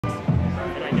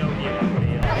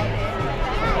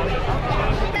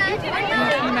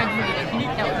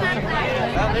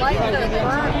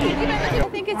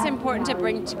it's important to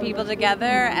bring people together,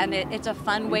 and it's a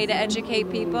fun way to educate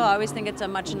people. I always think it's a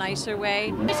much nicer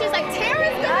way. She's like,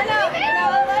 Tara's gonna be there.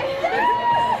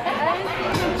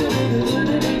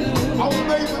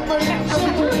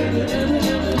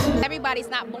 Everybody's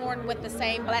not born with the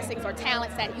same blessings or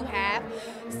talents that you have.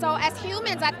 So as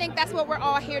humans, I think that's what we're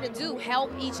all here to do,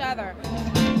 help each other.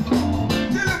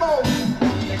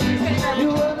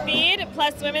 Feed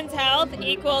plus women's health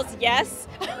equals yes.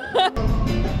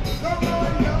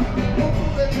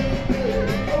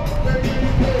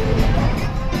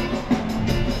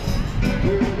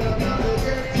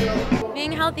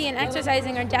 Being healthy and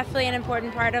exercising are definitely an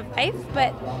important part of life,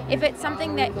 but if it's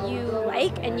something that you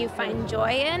like and you find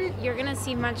joy in, you're going to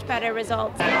see much better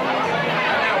results.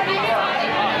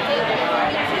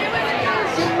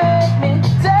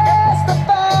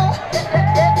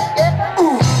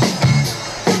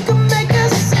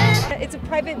 It's a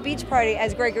private beach party,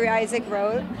 as Gregory Isaac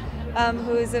wrote,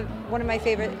 who is one of my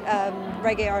favorite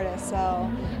reggae artists, so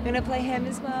I'm going to play him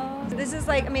as well. So this is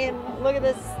like, I mean, look at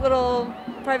this little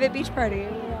private beach party.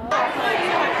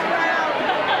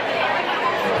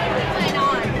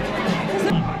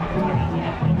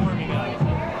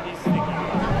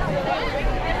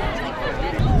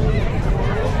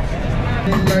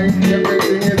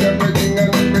 Everything is everything.